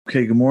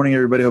Okay, good morning,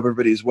 everybody. Hope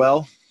everybody's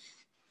well.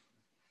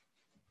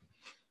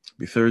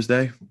 Be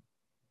Thursday.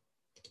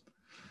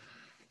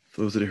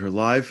 For those that are here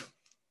live,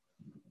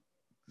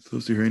 for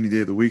those that are here any day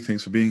of the week,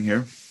 thanks for being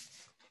here.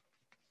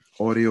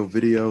 Audio,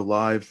 video,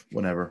 live,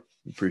 whatever.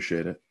 We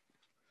appreciate it.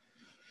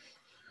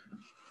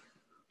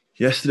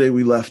 Yesterday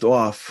we left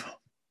off,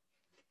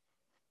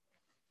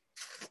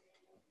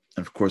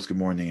 and of course, good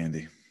morning,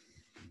 Andy.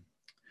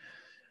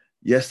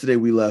 Yesterday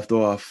we left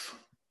off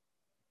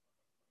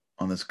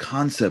on this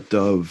concept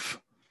of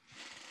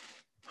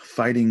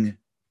fighting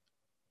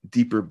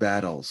deeper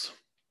battles.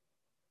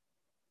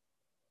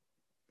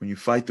 When you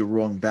fight the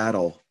wrong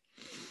battle,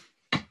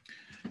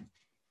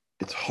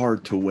 it's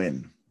hard to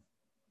win.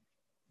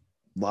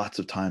 Lots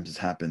of times it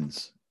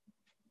happens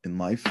in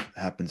life, it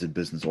happens in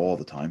business all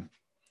the time.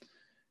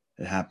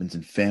 It happens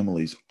in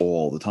families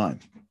all the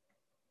time.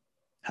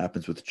 It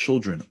happens with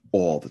children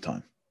all the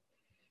time.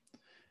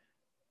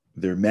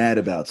 They're mad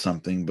about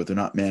something, but they're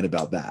not mad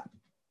about that.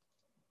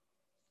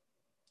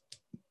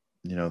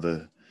 You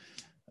know,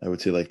 I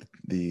would say like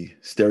the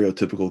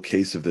stereotypical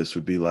case of this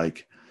would be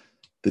like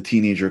the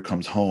teenager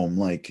comes home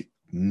like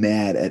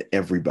mad at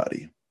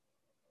everybody,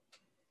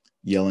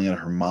 yelling at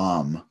her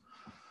mom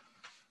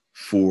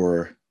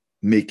for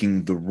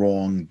making the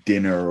wrong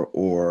dinner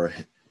or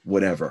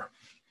whatever.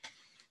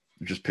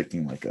 I'm just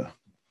picking like an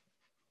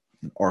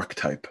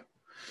archetype.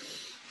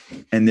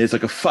 And there's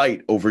like a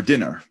fight over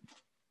dinner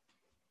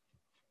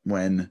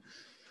when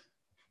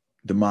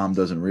the mom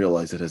doesn't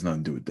realize it has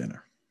nothing to do with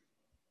dinner.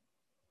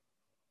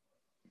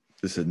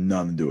 This had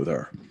nothing to do with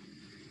her.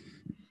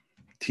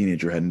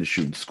 Teenager had an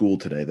issue in school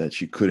today that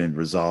she couldn't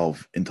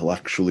resolve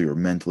intellectually or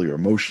mentally or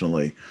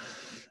emotionally,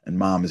 and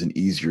mom is an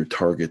easier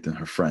target than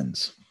her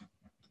friends.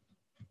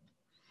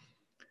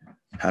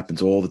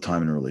 Happens all the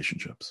time in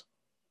relationships.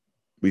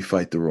 We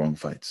fight the wrong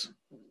fights.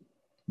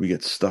 We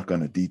get stuck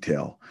on a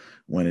detail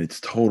when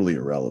it's totally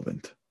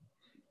irrelevant.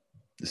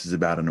 This is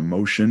about an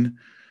emotion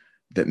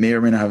that may or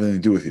may not have anything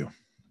to do with you.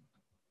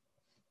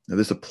 Now,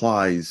 this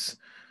applies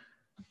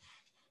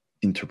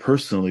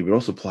interpersonally, but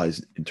also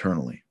applies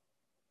internally,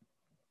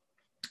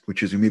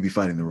 which is we may be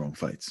fighting the wrong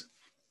fights.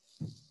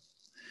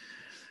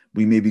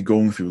 We may be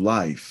going through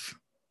life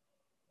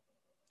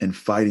and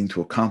fighting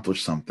to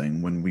accomplish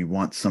something when we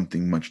want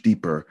something much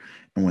deeper.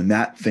 And when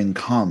that thing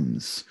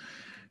comes,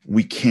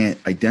 we can't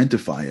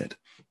identify it.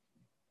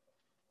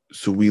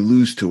 So we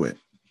lose to it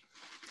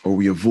or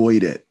we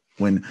avoid it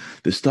when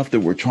the stuff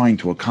that we're trying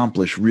to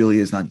accomplish really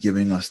is not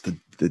giving us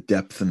the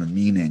depth and the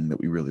meaning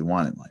that we really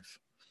want in life.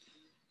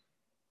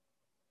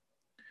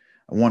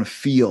 I want to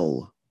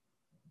feel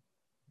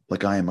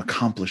like I am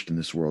accomplished in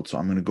this world. So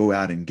I'm going to go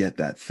out and get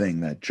that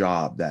thing, that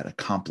job, that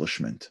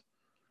accomplishment.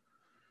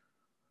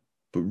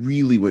 But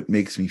really what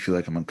makes me feel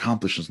like I'm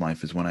accomplished in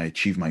life is when I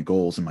achieve my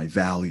goals and my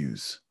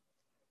values.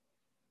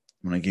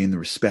 When I gain the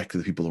respect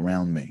of the people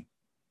around me.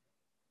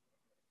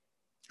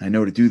 I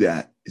know to do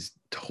that is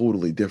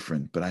totally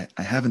different, but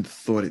I haven't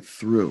thought it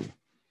through.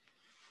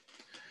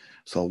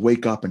 So I'll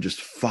wake up and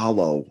just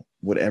follow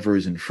whatever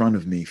is in front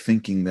of me,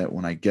 thinking that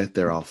when I get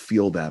there, I'll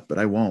feel that, but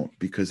I won't,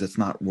 because that's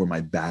not where my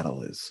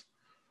battle is.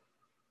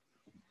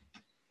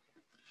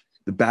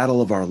 The battle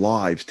of our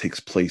lives takes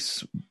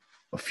place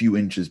a few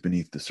inches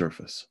beneath the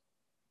surface.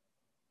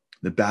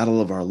 The battle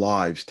of our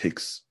lives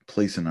takes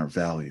place in our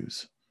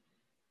values.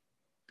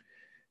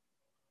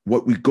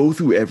 What we go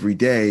through every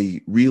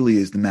day really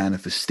is the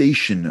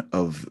manifestation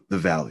of the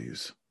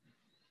values.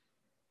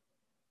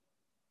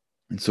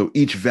 And so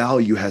each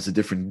value has a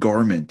different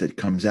garment that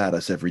comes at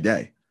us every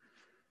day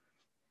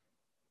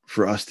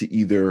for us to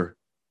either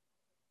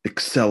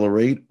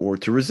accelerate or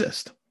to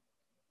resist.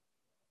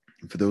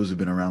 And for those who've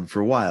been around for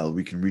a while,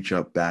 we can reach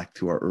out back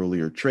to our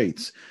earlier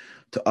traits,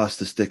 to us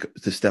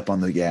to step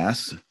on the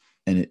gas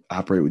and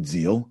operate with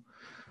zeal,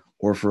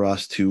 or for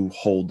us to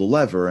hold the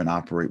lever and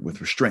operate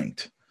with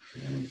restraint.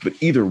 But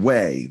either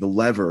way, the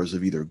levers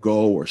of either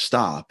go or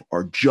stop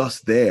are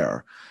just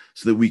there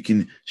so that we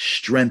can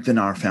strengthen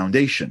our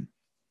foundation.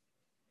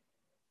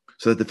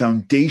 So that the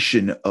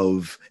foundation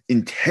of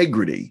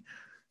integrity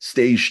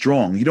stays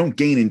strong. You don't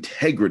gain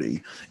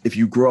integrity if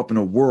you grow up in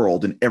a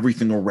world and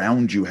everything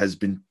around you has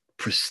been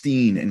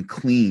pristine and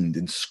cleaned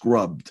and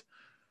scrubbed.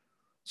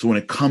 So when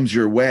it comes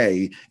your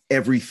way,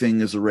 everything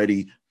is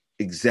already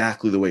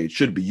exactly the way it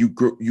should be.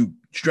 You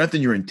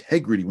strengthen your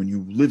integrity when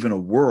you live in a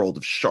world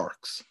of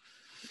sharks.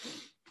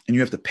 And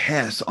you have to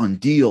pass on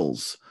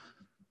deals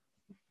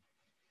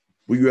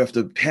where you have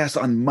to pass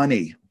on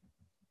money.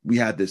 We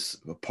had this,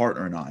 a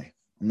partner and I.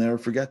 I'll never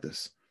forget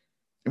this.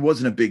 It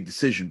wasn't a big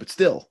decision, but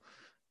still,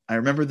 I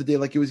remember the day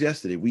like it was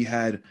yesterday. We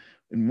had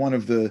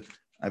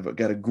I've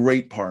got a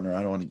great partner.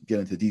 I don't want to get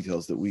into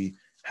details, that we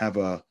have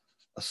a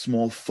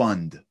small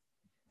fund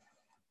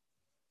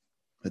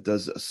that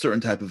does a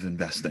certain type of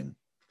investing.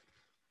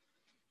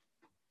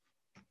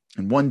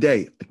 And one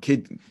day,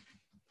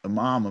 a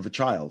mom of a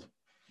child,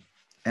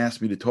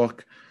 asked me to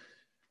talk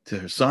to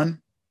her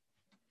son,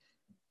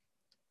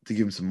 to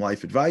give him some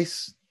life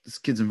advice. This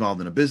kid's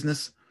involved in a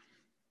business.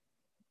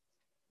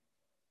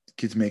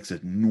 Kids makes an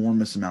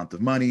enormous amount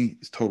of money,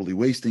 is totally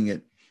wasting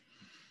it.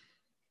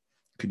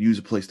 Could use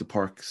a place to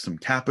park some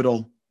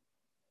capital.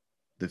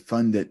 The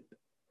fund that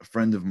a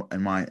friend of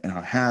mine and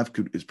I have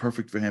is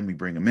perfect for him. We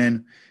bring him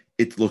in.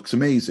 It looks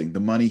amazing. The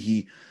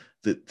money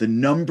the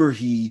number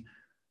he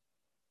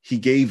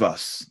gave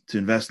us to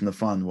invest in the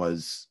fund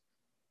was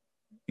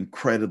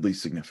incredibly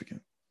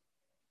significant.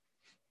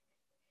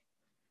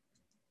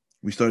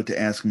 We started to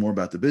ask more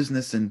about the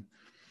business, and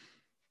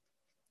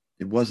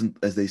it wasn't,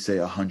 as they say,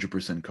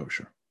 100%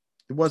 kosher.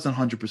 It wasn't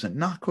 100%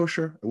 not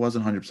kosher. It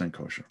wasn't 100%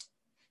 kosher.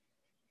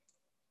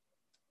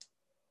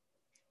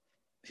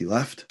 He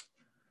left,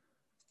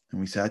 and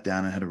we sat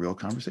down and had a real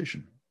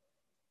conversation.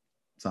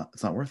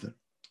 It's not worth it.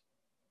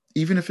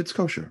 Even if it's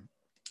kosher,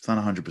 it's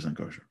not 100%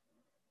 kosher.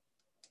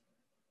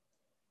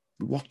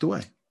 We walked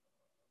away.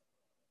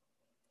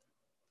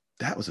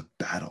 That was a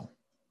battle.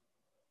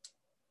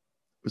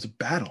 It was a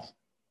battle.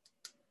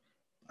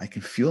 I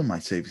can feel my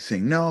Savior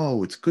saying,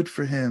 no, it's good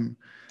for him.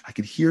 I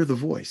can hear the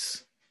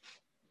voice.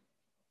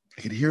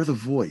 I could hear the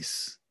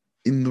voice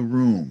in the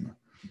room.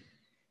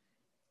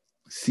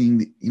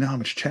 Seeing you know how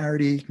much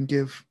charity he can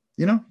give?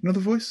 You know the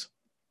voice?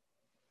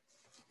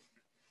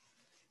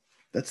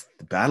 That's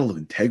the battle of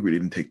integrity.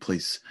 Didn't take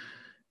place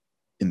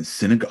in the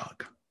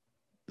synagogue.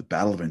 The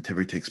battle of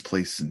integrity takes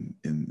place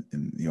in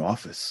the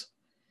office,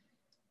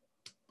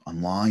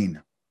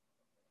 online.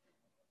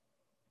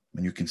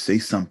 When you can say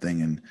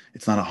something and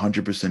it's not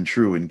 100%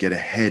 true and get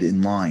ahead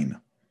in line.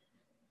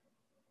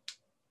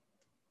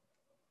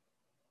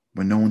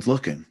 When no one's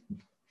looking.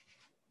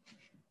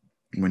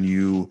 When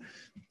you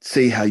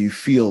say how you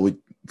feel,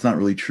 it's not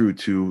really true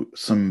to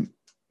some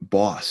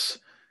boss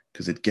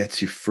because it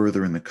gets you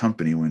further in the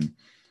company when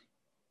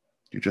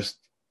you're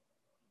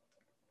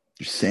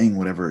saying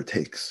whatever it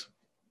takes.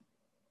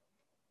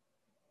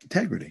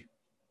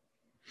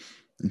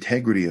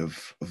 Integrity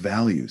of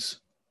values.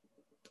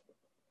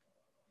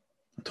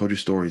 I told you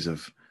stories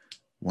of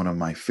one of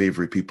my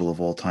favorite people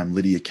of all time,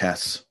 Lydia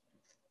Kess.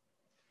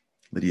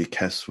 Lydia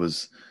Kess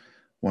was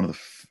one of the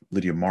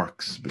Lydia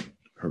Marks, but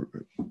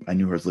I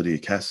knew her as Lydia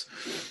Kess.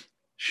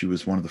 She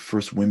was one of the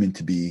first women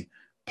to be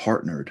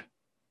partnered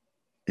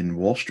in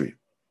Wall Street.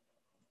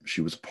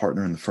 She was a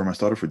partner in the firm I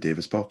started for,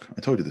 Davis Polk.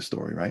 I told you this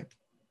story, right?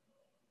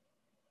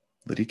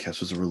 Lydia Kess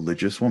was a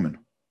religious woman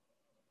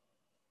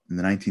in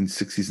the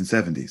 1960s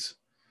and 70s.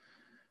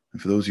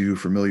 And for those of you who are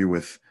familiar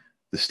with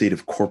the state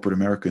of corporate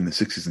America in the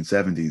 60s and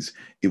 70s,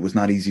 it was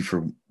not easy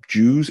for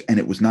Jews and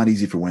it was not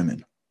easy for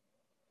women.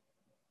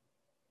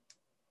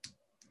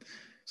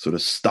 So the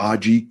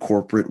stodgy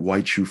corporate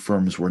white shoe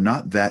firms were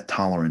not that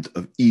tolerant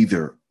of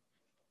either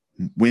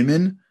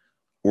women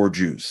or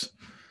Jews.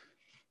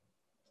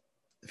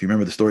 If you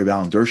remember the story of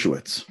Alan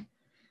Dershowitz,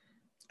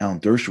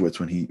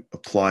 when he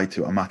applied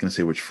to, I'm not going to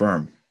say which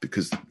firm,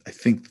 because I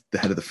think the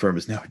head of the firm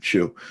is now a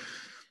Jew.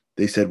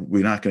 They said,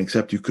 we're not going to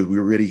accept you because we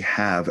already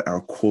have our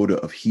quota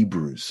of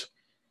Hebrews.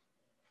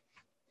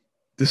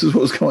 This is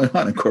what was going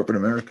on in corporate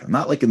America.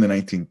 Not like in the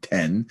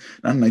 1910,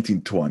 not in the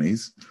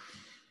 1920s.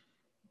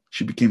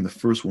 She became the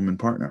first woman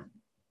partner.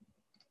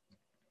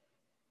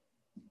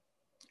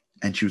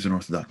 And she was an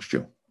Orthodox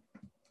Jew.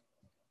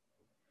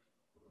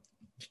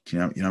 You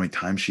know how many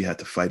times she had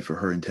to fight for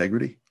her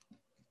integrity,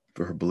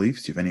 for her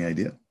beliefs? Do you have any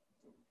idea?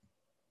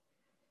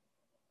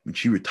 When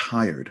she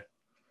retired,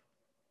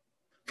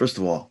 first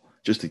of all,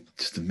 just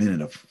a minute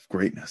of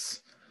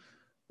greatness.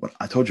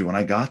 I told you when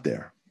I got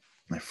there,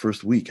 my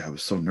first week, I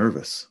was so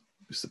nervous.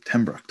 It was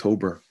September,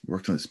 October. We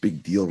worked on this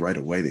big deal right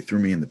away. They threw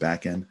me in the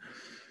back end.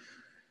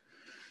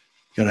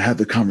 You got to have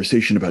the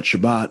conversation about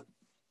Shabbat.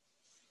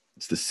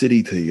 It's the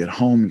city till you get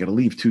home. You got to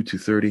leave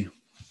 2:30.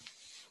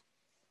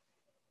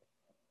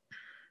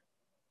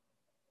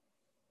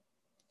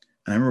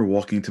 And I remember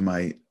walking to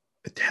my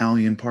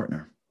Italian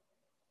partner.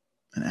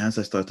 And as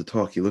I start to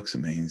talk, he looks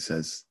at me and he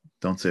says,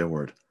 don't say a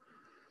word.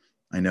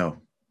 I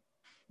know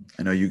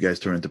you guys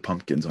turn into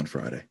pumpkins on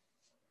Friday.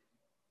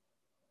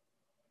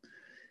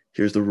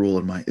 Here's the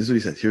rule this is what he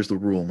said. Here's the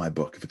rule in my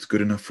book. If it's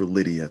good enough for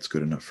Lydia, it's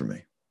good enough for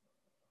me.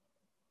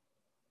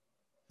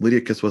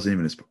 Lydia Kiss wasn't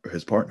even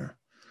his partner.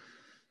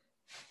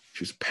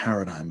 She was a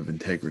paradigm of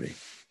integrity.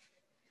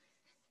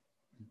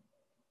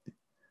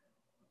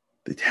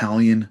 The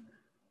Italian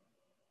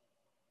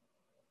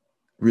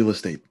real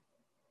estate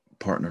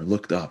partner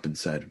looked up and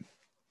said,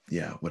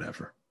 yeah,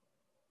 whatever.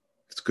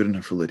 It's good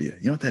enough for Lydia.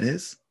 You know what that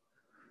is?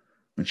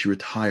 When she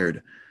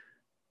retired,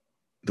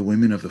 the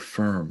women of the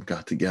firm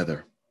got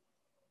together.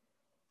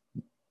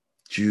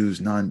 Jews,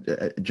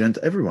 Gentiles,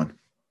 everyone.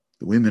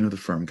 The women of the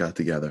firm got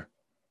together.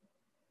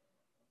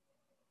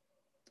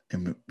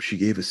 And she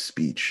gave a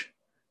speech.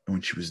 And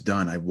when she was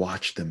done, I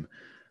watched them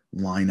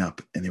line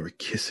up and they were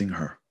kissing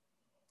her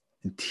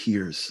in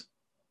tears,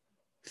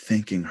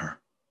 thanking her.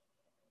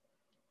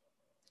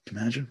 Can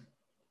you imagine?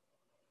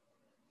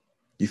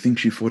 You think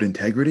she fought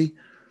integrity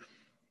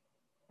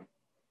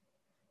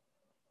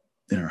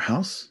in her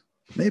house?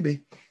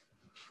 Maybe.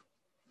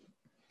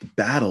 The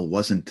battle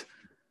wasn't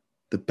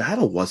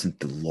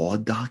the law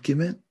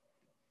document.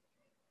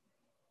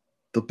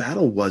 The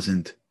battle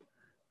wasn't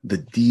the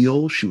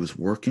deal she was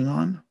working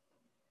on,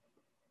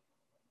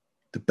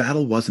 the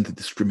battle wasn't the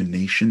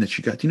discrimination that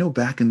she got. You know,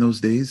 back in those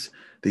days,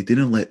 they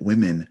didn't let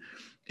women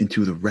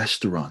into the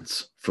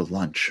restaurants for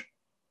lunch.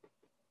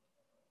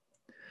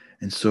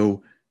 And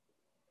so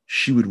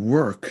she would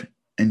work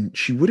and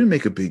she wouldn't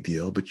make a big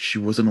deal, but she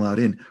wasn't allowed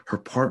in. Her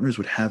partners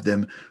would have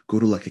them go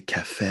to like a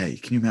cafe.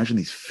 Can you imagine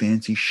these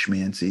fancy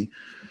schmancy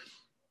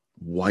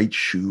white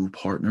shoe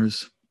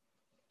partners?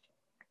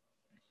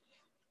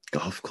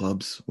 Golf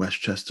clubs,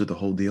 Westchester, the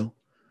whole deal.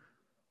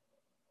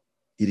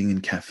 Eating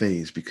in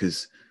cafes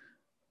because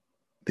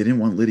they didn't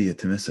want Lydia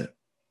to miss it.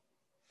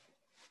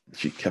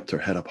 She kept her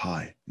head up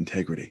high,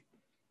 integrity,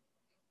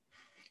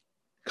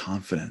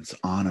 confidence,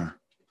 honor.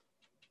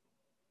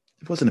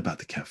 It wasn't about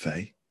the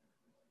cafe.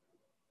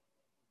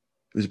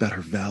 It was about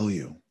her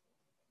value.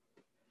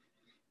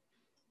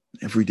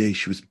 Every day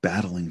she was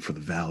battling for the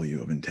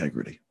value of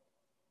integrity.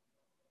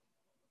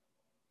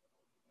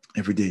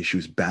 Every day she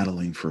was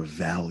battling for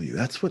value.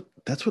 That's what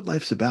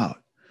life's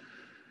about.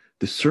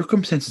 The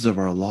circumstances of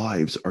our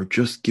lives are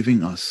just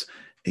giving us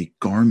a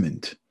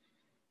garment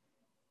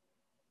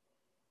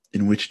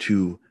in which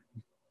to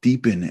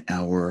deepen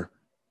our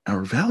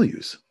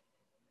values.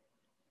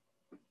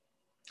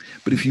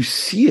 But if you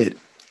see it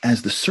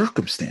as the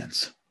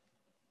circumstance,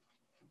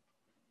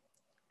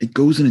 it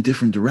goes in a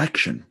different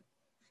direction.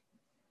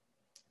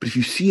 But if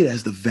you see it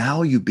as the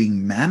value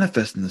being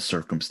manifest in the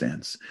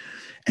circumstance,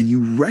 and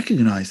you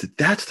recognize that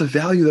that's the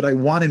value that I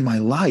want in my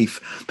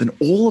life, then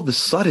all of a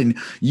sudden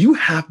you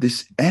have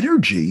this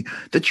energy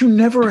that you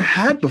never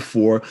had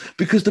before,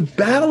 because the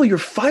battle you're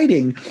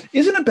fighting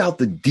isn't about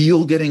the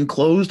deal getting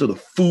closed or the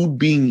food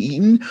being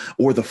eaten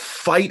or the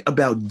fight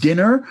about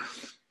dinner.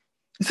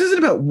 This isn't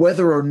about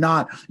whether or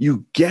not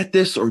you get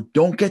this or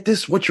don't get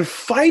this. What you're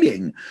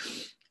fighting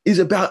is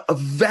about a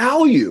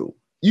value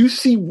you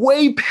see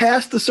way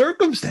past the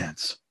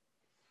circumstance.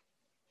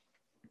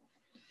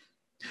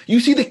 You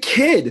see the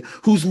kid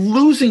who's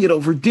losing it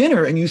over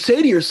dinner, and you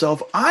say to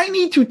yourself, I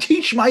need to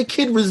teach my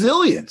kid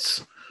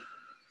resilience.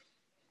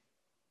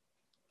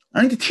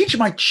 I need to teach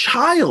my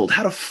child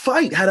how to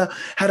fight, how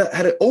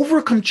to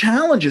overcome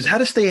challenges, how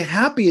to stay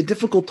happy at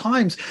difficult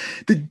times.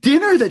 The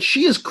dinner that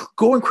she is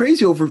going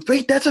crazy over,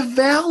 wait, that's a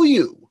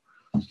value.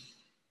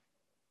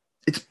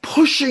 It's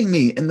pushing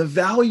me in the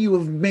value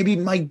of maybe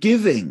my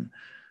giving,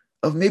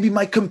 of maybe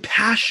my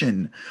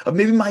compassion, of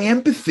maybe my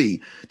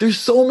empathy. There's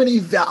so many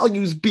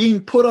values being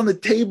put on the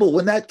table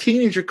when that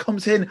teenager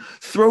comes in,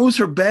 throws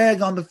her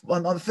bag on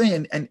the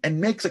thing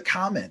and makes a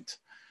comment.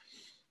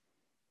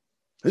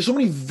 There's so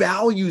many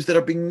values that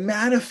are being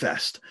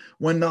manifest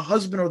when the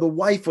husband or the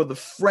wife or the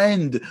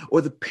friend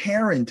or the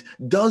parent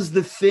does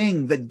the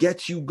thing that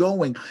gets you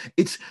going.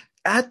 It's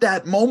at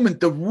that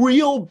moment, the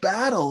real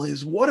battle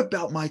is, what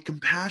about my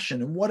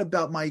compassion and what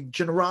about my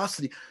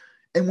generosity?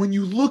 And when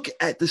you look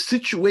at the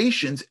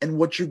situations and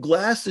what your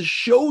glasses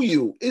show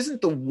you,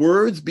 isn't the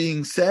words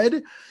being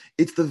said?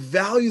 It's the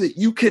value that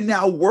you can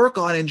now work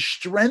on and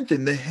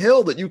strengthen, the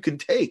hill that you can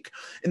take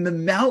in the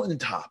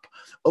mountaintop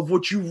of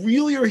what you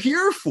really are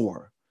here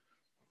for.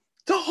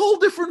 It's a whole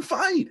different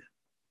fight.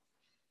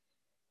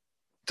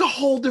 It's a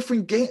whole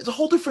different game. It's a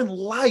whole different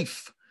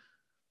life.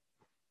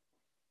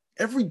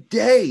 Every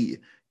day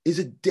is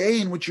a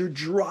day in which you're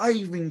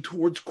driving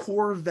towards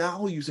core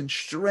values and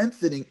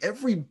strengthening.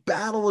 Every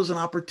battle is an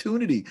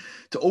opportunity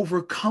to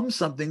overcome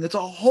something. It's a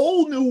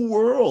whole new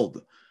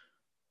world.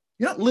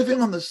 You're not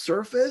living on the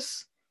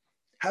surface,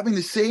 having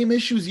the same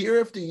issues year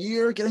after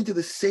year, getting to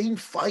the same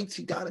fights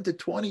you got into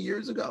 20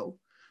 years ago.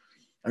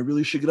 I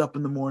really should get up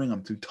in the morning.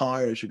 I'm too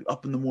tired. I should get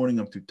up in the morning.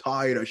 I'm too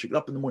tired. I should get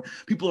up in the morning.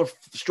 People are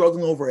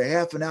struggling over a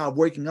half an hour,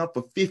 waking up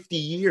for 50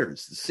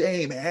 years, the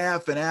same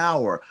half an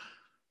hour.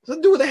 What's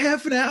it do with a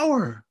half an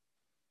hour?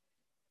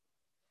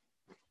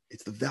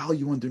 It's the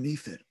value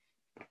underneath it.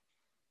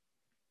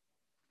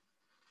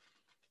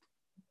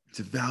 It's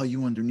a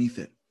value underneath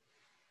it.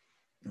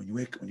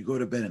 When you go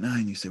to bed at night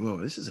and you say, whoa,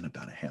 this isn't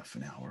about a half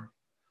an hour.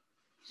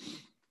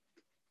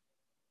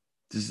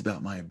 This is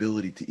about my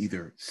ability to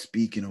either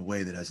speak in a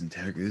way that has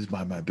integrity. This is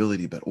about my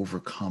ability to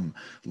overcome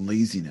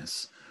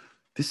laziness.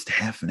 This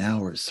half an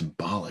hour is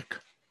symbolic.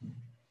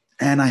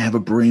 And I have a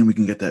brain, we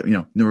can get that,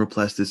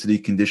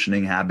 neuroplasticity,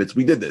 conditioning, habits.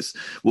 We did this.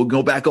 We'll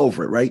go back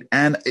over it, right?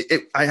 And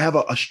I have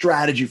a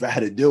strategy for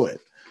how to do it.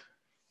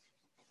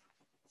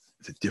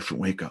 It's a different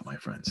wake up, my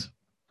friends.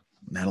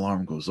 When that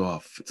alarm goes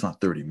off, it's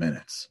not 30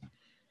 minutes.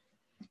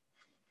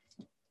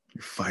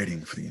 You're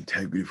fighting for the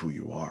integrity of who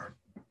you are.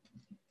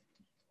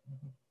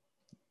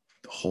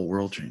 The whole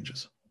world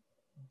changes.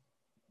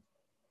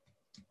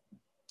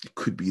 It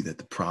could be that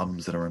the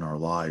problems that are in our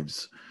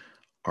lives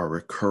are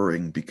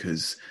recurring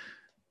because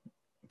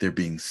they're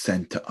being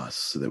sent to us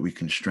so that we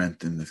can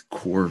strengthen the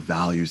core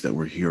values that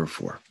we're here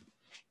for.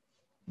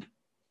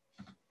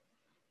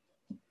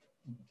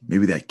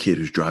 Maybe that kid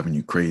who's driving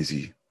you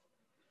crazy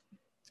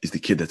is the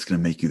kid that's going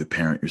to make you the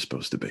parent you're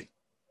supposed to be.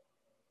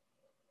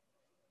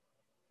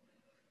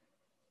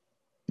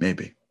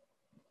 Maybe.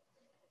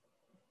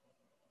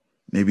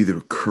 Maybe the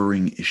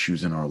recurring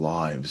issues in our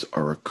lives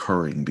are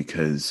occurring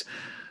because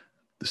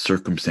The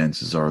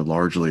circumstances are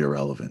largely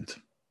irrelevant.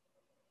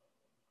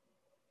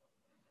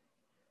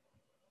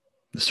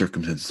 The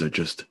circumstances are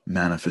just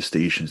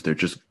manifestations. They're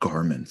just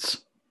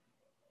garments.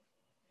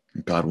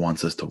 God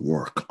wants us to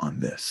work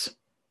on this.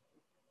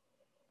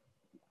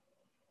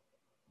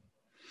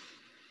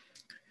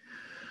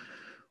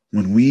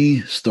 When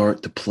we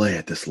start to play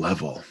at this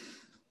level,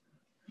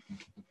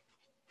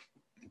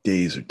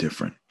 days are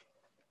different.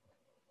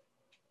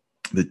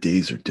 The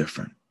days are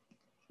different.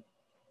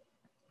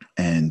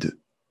 And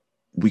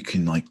we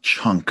can like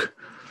chunk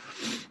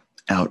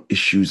out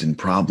issues and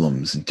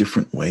problems in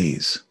different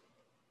ways.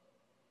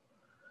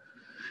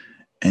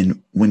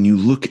 And when you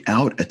look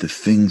out at the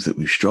things that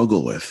we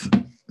struggle with,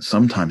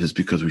 sometimes it's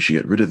because we should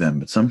get rid of them,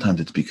 but sometimes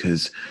it's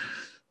because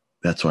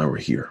that's why we're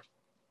here.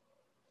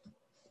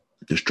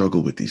 To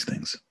struggle with these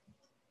things.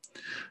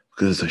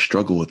 Because as I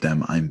struggle with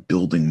them, I'm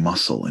building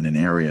muscle in an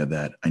area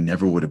that I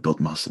never would have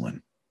built muscle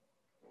in.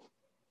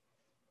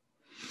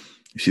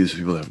 You see these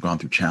people that have gone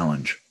through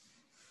challenge.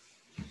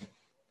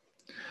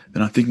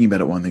 They're not thinking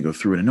about it when they go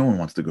through it, and no one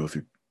wants to go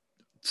through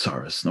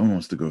sorrows. No one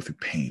wants to go through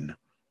pain.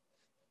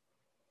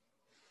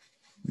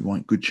 We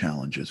want good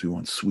challenges. We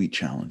want sweet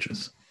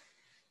challenges.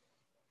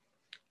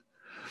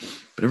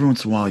 But every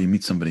once in a while, you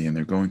meet somebody and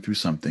they're going through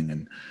something,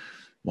 and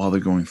while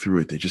they're going through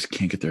it, they just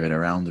can't get their head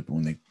around it. But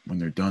when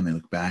they're done, they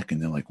look back and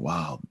they're like,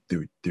 "Wow,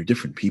 they're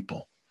different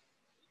people,"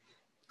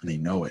 and they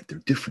know it. They're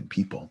different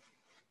people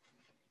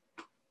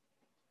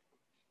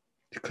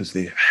because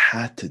they've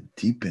had to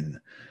deepen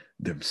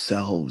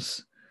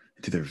themselves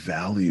into their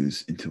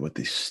values, into what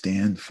they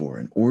stand for,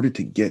 in order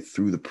to get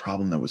through the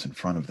problem that was in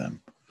front of them.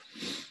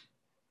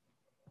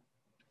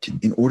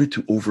 In order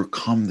to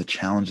overcome the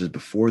challenges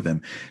before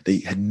them, they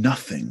had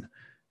nothing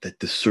that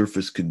the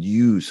surface could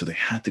use. So they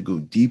had to go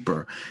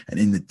deeper. And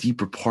in the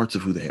deeper parts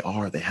of who they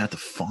are, they had to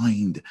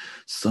find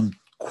some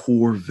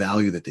core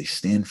value that they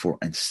stand for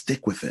and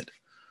stick with it.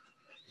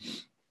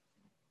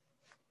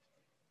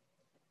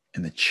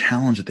 And the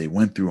challenge that they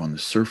went through on the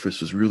surface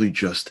was really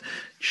just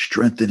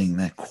strengthening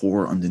that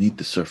core underneath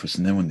the surface.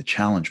 And then when the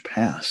challenge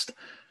passed,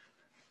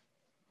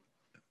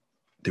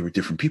 they were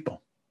different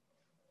people.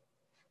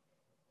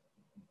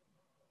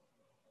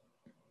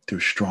 They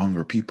were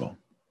stronger people.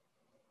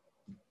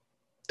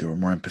 They were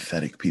more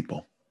empathetic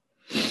people.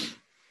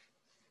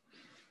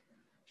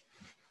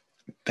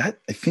 That,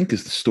 I think,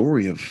 is the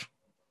story of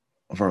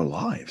our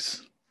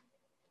lives.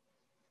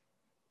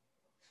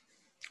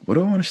 What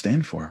do I want to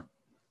stand for?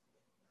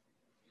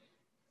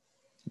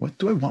 What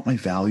do I want my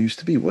values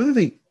to be?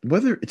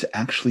 Whether it's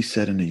actually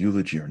said in a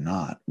eulogy or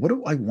not, what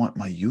do I want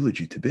my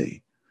eulogy to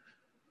be?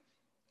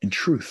 In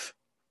truth.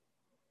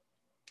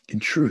 In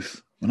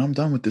truth. When I'm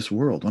done with this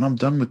world, when I'm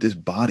done with this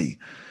body,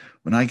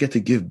 when I get to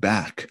give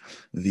back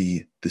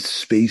the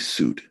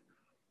spacesuit,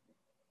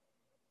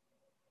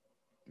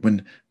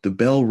 when the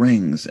bell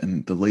rings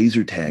and the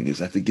laser tag is,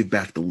 I have to give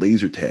back the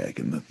laser tag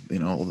and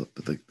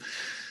the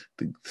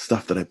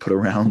stuff that I put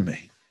around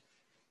me.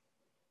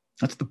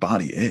 That's what the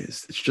body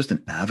is. It's just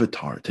an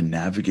avatar to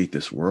navigate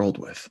this world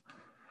with.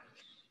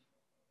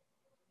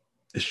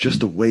 It's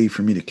just a way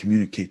for me to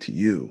communicate to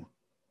you.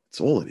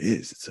 It's all it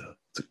is. It's a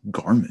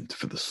garment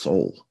for the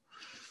soul.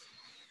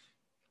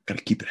 Got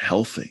to keep it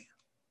healthy.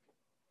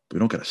 We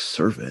don't got to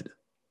serve it.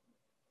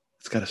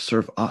 It's got to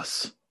serve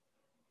us.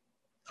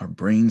 Our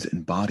brains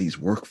and bodies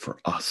work for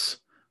us.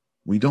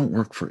 We don't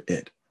work for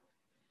it.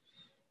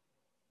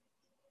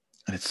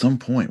 And at some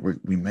point,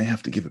 we may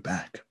have to give it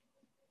back.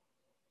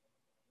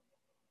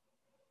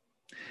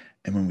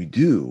 And when we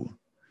do,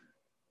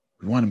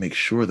 we want to make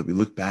sure that we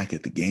look back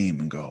at the game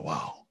and go,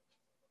 wow,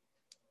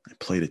 I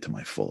played it to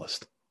my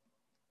fullest.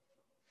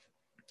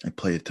 I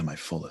played it to my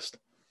fullest.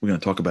 We're going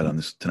to talk about it on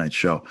this tonight's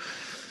show.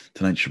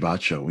 Tonight's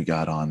Shabbat show, we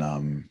got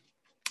on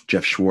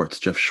Jeff Schwartz.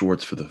 Jeff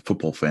Schwartz, for the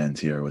football fans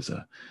here, was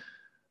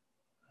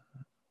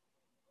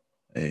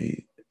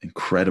a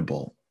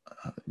incredible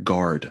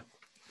guard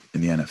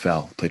in the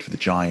NFL. Played for the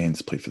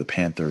Giants, played for the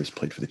Panthers,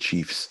 played for the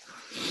Chiefs.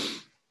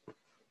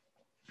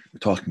 We're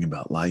talking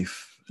about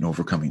life and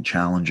overcoming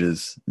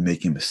challenges,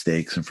 making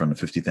mistakes in front of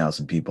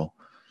 50,000 people.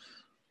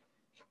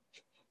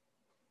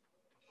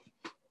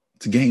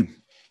 It's a game.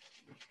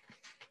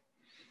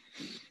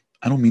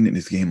 I don't mean it in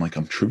this game like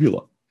I'm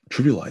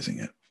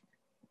trivializing it.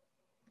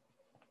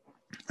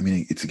 I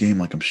mean, it's a game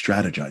like I'm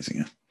strategizing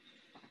it.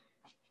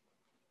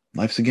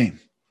 Life's a game.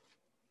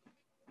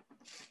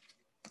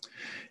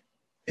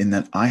 In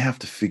that I have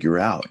to figure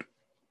out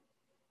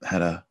how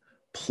to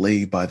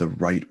play by the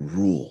right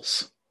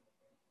rules.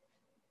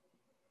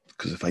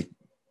 Because if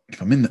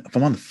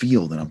I'm on the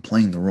field and I'm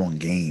playing the wrong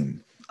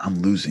game,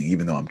 I'm losing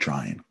even though I'm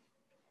trying.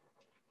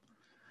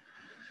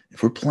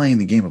 If we're playing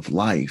the game of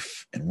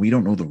life and we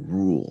don't know the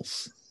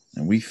rules,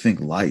 and we think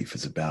life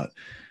is about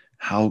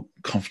how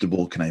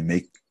comfortable can I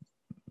make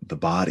the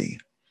body,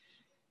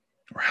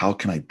 or how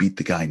can I beat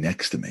the guy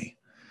next to me?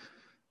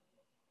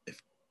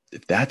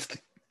 If that's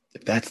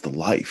the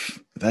life,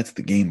 if that's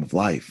the game of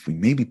life, we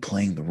may be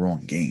playing the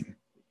wrong game.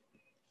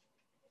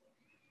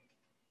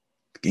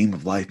 The game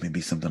of life may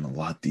be something a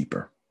lot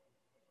deeper.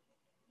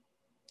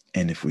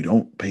 And if we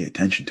don't pay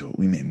attention to it,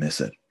 we may miss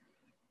it.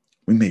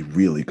 We may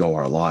really go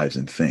our lives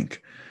and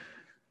think,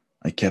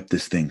 I kept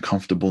this thing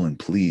comfortable and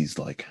pleased,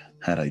 like,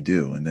 how'd I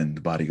do? And then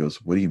the body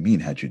goes, what do you mean,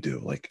 how'd you do?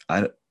 Like,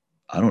 I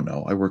don't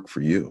know. I work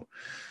for you.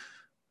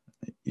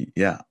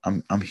 Yeah,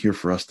 I'm here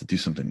for us to do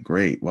something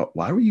great.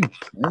 Why were you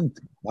playing?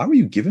 Why were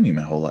you giving me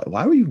my whole life?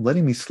 Why were you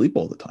letting me sleep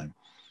all the time?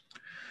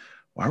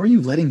 Why were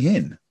you letting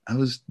in?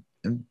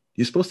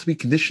 You're supposed to be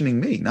conditioning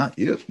me, not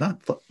you,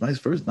 not vice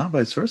versa, not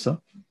vice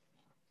versa.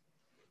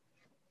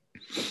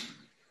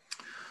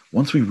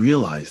 Once we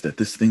realize that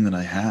this thing that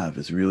I have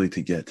is really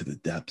to get to the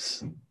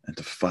depths and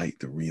to fight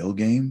the real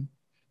game,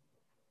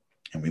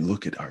 and we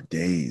look at our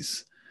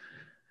days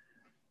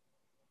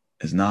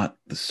as not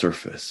the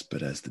surface,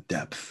 but as the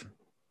depth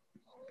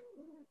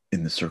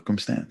in the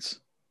circumstance,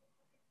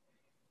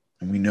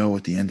 and we know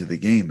what the end of the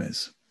game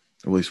is,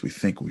 or at least we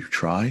think we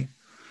try,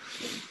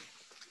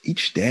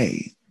 each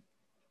day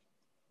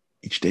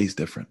is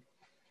different.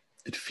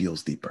 It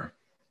feels deeper.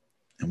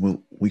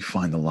 And we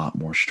find a lot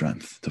more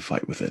strength to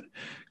fight with it,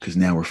 because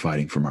now we're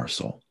fighting from our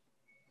soul.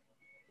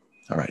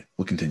 All right,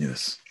 we'll continue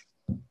this.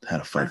 How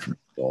to fight from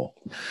your soul.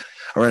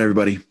 All right,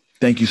 everybody.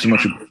 Thank you so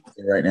much for being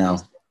here right now.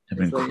 Have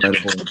an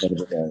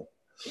incredible day.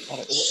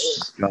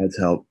 God's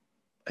help.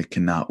 I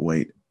cannot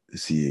wait to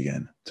see you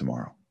again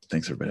tomorrow.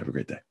 Thanks, everybody. Have a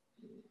great day.